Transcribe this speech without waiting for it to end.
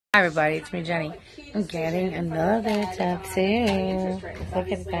Hi everybody, it's me Jenny. I'm getting another tattoo. Look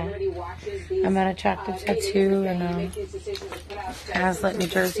at that. I'm at a chocolate tattoo in Hazlet, New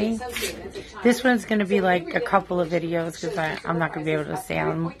Jersey. This one's going to be like a couple of videos because I'm not going to be able to stay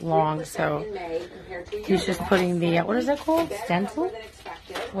on long. So he's just putting the, what is that called? Stencil?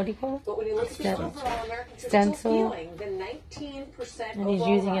 What do you call it? Stencil. And he's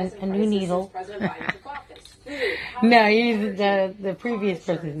using a new needle. No, he's the previous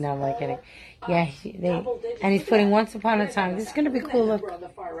person. No, I'm not kidding. Yeah, and he's putting Once Upon a Time. This is going to be cool.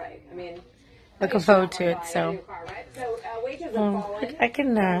 Looking forward to it. So, I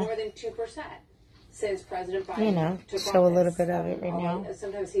can, you know, show a little bit of it right now. It's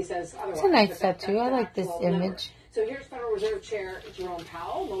a nice tattoo. I like this image. So here's Federal Reserve Chair Jerome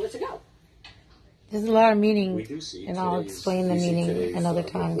Powell moments ago. There's a lot of meaning, and I'll explain the meaning another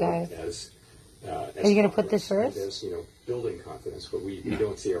time, guys. Are you going to put this first? You know, building confidence, but we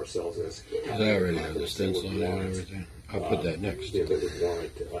don't see ourselves as. I already have the stencil and everything. I'll put that next.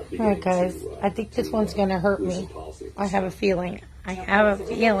 All right, guys. I think this one's going to hurt me. I have a feeling. I have a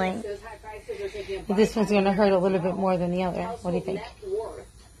feeling that this one's going to hurt a little bit more than the other. What do you think? You're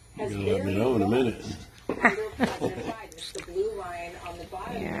going to let me know in a minute. The blue line on the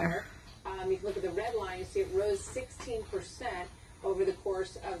bottom there. You can look at the red line. You see it rose 16% over the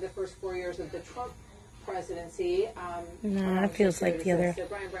course of the first 4 years of the Trump presidency. No, that feels like the other. So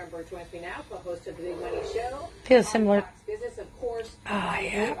Brian Brandenburg joins me now, co-host of the Big Money Show. Feels similar. Business, of course. Oh,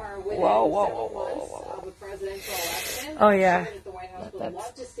 yeah. Whoa. Of a presidential election. Oh, yeah. The White House would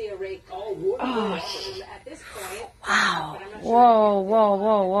love to see a rate all at this point. Wow.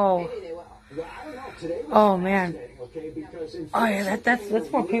 Whoa. Maybe they will. Oh, man. Oh, yeah, that's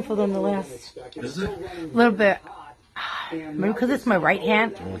more painful than the last. Is it? A little bit. Maybe because it's my right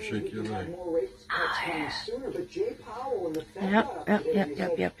hand. Don't shake your leg. Oh, yeah.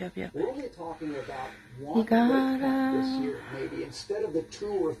 Yep. You gotta.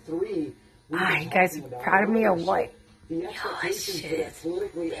 You guys are proud of me or what? Yo, this shit is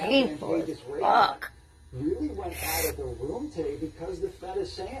painful as fuck. Really went out of the room today because the Fed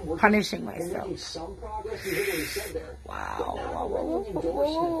is saying we're punishing myself. making some progress. You heard what he said there. Wow.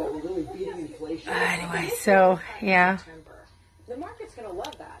 We're really beating inflation. Anyway, so yeah. The market's going to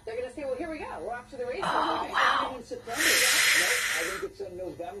love that. They're going to say, well, here we go. We're off to the races. Oh, wow. I think it's in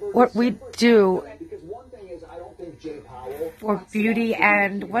November. What we do Because one thing is, I don't think Jay Powell for beauty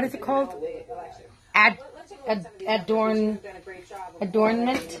and what is it called? Adornment.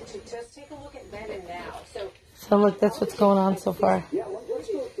 Just take a look at then and now. So look, that's what's going on so far. Yeah,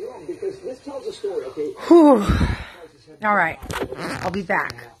 let's go through them because this tells a story, okay? Whew. All right, I'll be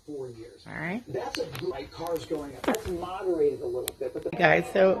back. 4 years. All right. That's a good, like, cars going up. That's moderated a little bit, but Guys,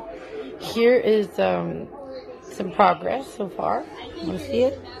 so here is some progress so far. You want to see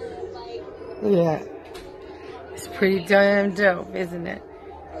it? Look at that. It's pretty damn dope, isn't it?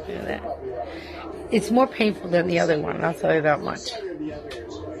 Look at that. It's more painful than the other one, I'll tell you that much.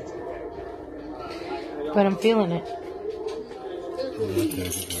 But I'm feeling it.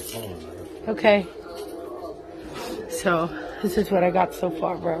 Okay. So, this is what I got so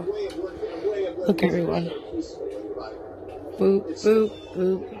far, bro. Look, everyone. Boop.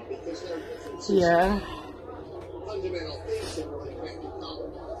 Yeah.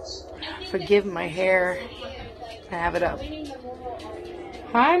 Forgive my hair. I have it up.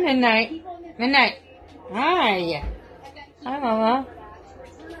 Hi, Midnight. Hi. Hi, Mama.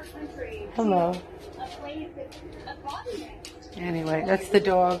 Hello. Anyway, that's the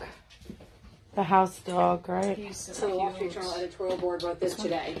dog. The house dog, right? So the Wall Street Journal editorial board wrote this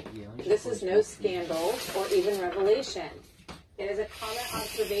today. This is no scandal or even revelation. It is a common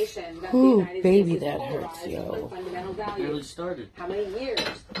observation that the United baby, States is that hurts, polarized yo. by fundamental values. How many years?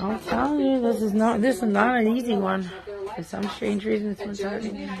 I'm telling you, this is not an easy one. For some strange reason, this one's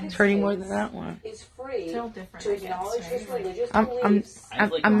hurting. It's hurting more than that one. Is free to acknowledge his religious beliefs.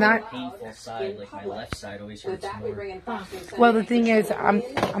 I'm not. Painful side, like my left side always hurts more. Well, the thing is, I'm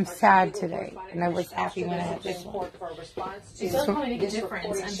sad today, and I was happy when I had this one. It does probably make a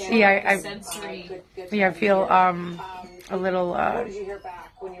difference. I feel a little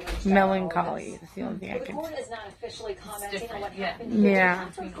melancholy. That's the only thing I can. Yeah.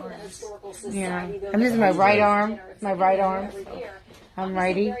 And this is my right arm. So I'm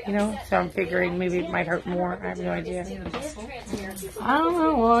righty, you know, so I'm figuring maybe it might hurt more. I have no idea. I don't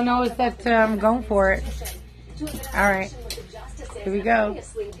know. All I know is that I'm going for it. All right. Here we go.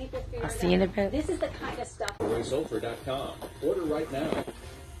 I'll see you in a bit. This is the kind of stuff. Order right now.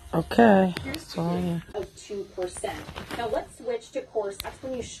 Okay. So, yeah. Of 2%. Now let's switch to course. That's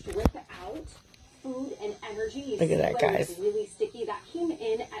when you strip out food and energy. Look at that, guys. Really sticky. That came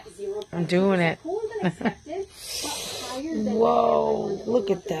in at I'm doing it. Whoa, look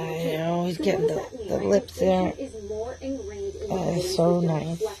at that. Oh, he's getting the lips there. That is so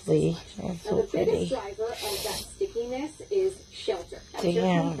nicely. That's so pretty.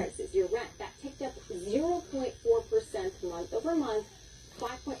 Damn. Look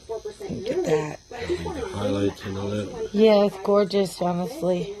at that. Highlights and all that. Yeah, it's gorgeous,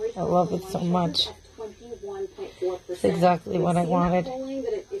 honestly. I love it so much. It's exactly what I wanted.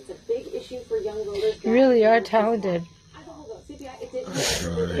 You really are talented.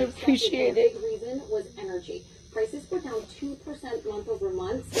 I appreciate it. Prices were down 2% month over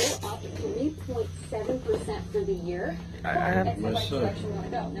month, still up 3.7% for the year.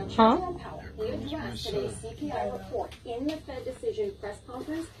 Huh? Today's CPI report in the Fed decision press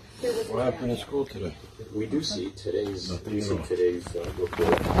conference. What happened in school today? We do see today's report.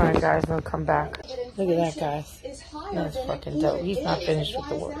 Alright guys, we'll come back. Look at that, guys. That's fucking dope. He's not finished with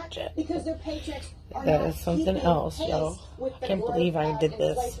the work yet. That is something else, yo. I can't believe I did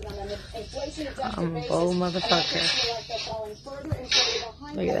this. I'm a bold motherfucker.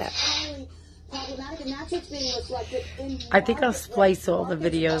 Look at that. I think I'll splice all the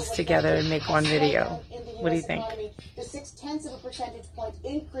videos together and make one video. What do you think? The 0.6 percentage point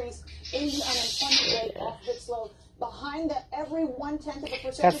increase in the unemployment rate off its low. Behind that, every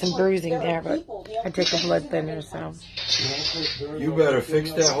 0.1%. Got some bruising there, but I take a blood thinner, so. You better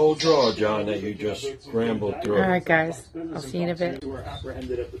fix that whole drawer, John, that you just scrambled through. Alright guys, I'll see you in a bit.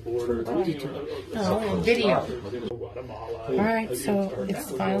 Oh, video. Alright, so it's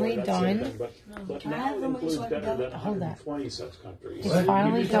finally done. Hold that. It's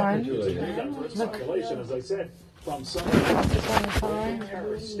finally done. Look.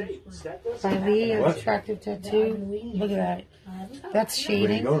 Finally, attractive tattoo. Look at that. That's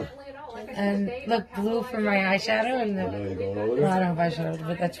shading. And look, blue for my eyeshadow. And well, I don't have eyeshadow,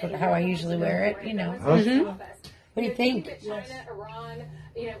 but that's how I usually wear it, you know. What do you think? What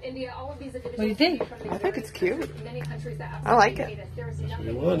do you think? I think it's cute. I like it.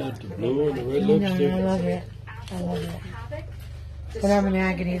 You want it, the blue and the red No, lipstick. I love it. I love it. But I'm in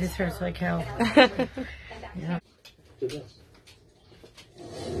agony. This hurts like hell. Yeah. Look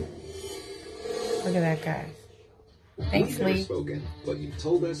at that guy. Thanks, Lee. But you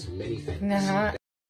told us many things. Nah.